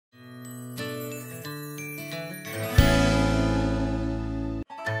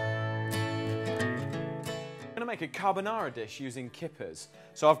make a carbonara dish using kippers.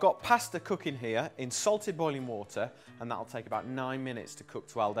 So I've got pasta cooking here in salted boiling water, and that'll take about 9 minutes to cook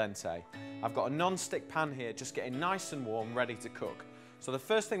to al dente. I've got a non-stick pan here just getting nice and warm, ready to cook. So the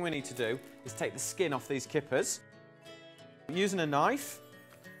first thing we need to do is take the skin off these kippers. Using a knife,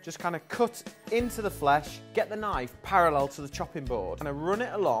 just kind of cut into the flesh, get the knife parallel to the chopping board, kind of run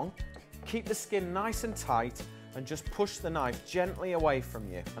it along, keep the skin nice and tight, and just push the knife gently away from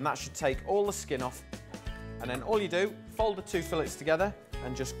you. And that should take all the skin off. And then all you do, fold the two fillets together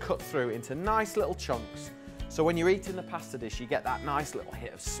and just cut through into nice little chunks. So when you're eating the pasta dish, you get that nice little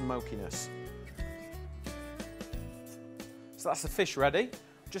hit of smokiness. So that's the fish ready.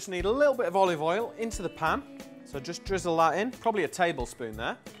 Just need a little bit of olive oil into the pan. So just drizzle that in, probably a tablespoon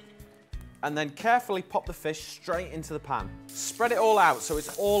there. And then carefully pop the fish straight into the pan. Spread it all out so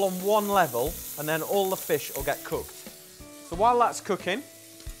it's all on one level, and then all the fish will get cooked. So while that's cooking,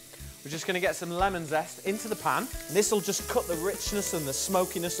 we're just going to get some lemon zest into the pan. This will just cut the richness and the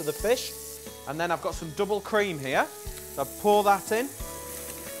smokiness of the fish. And then I've got some double cream here. So pour that in.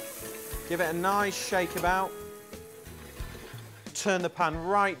 Give it a nice shake about. Turn the pan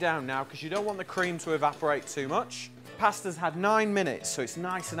right down now because you don't want the cream to evaporate too much. Pasta's had 9 minutes, so it's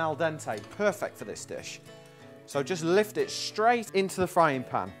nice and al dente. Perfect for this dish. So just lift it straight into the frying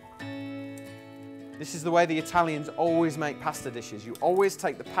pan. This is the way the Italians always make pasta dishes. You always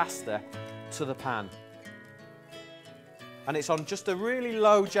take the pasta to the pan. And it's on just a really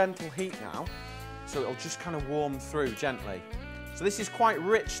low, gentle heat now, so it'll just kind of warm through gently. So this is quite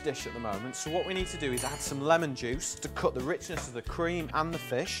rich dish at the moment, so what we need to do is add some lemon juice to cut the richness of the cream and the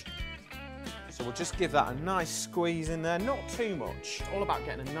fish. So we'll just give that a nice squeeze in there, not too much, all about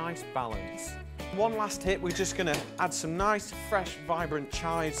getting a nice balance. One last hit, we're just going to add some nice, fresh, vibrant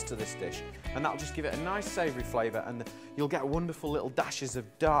chives to this dish, and that'll just give it a nice savoury flavour, and you'll get wonderful little dashes of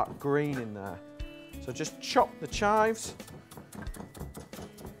dark green in there. So just chop the chives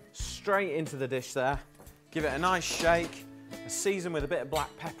straight into the dish there, give it a nice shake, season with a bit of black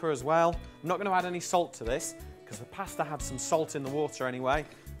pepper as well. I'm not going to add any salt to this because the pasta had some salt in the water anyway,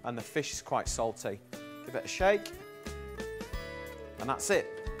 and the fish is quite salty. Give it a shake, and that's it.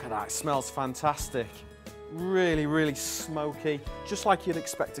 Look at that, it smells fantastic. Really, really smoky, just like you'd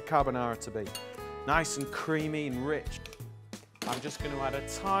expect a carbonara to be. Nice and creamy and rich. I'm just going to add a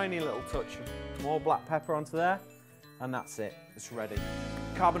tiny little touch of more black pepper onto there, and that's it, it's ready.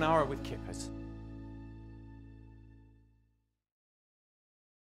 Carbonara with kippers.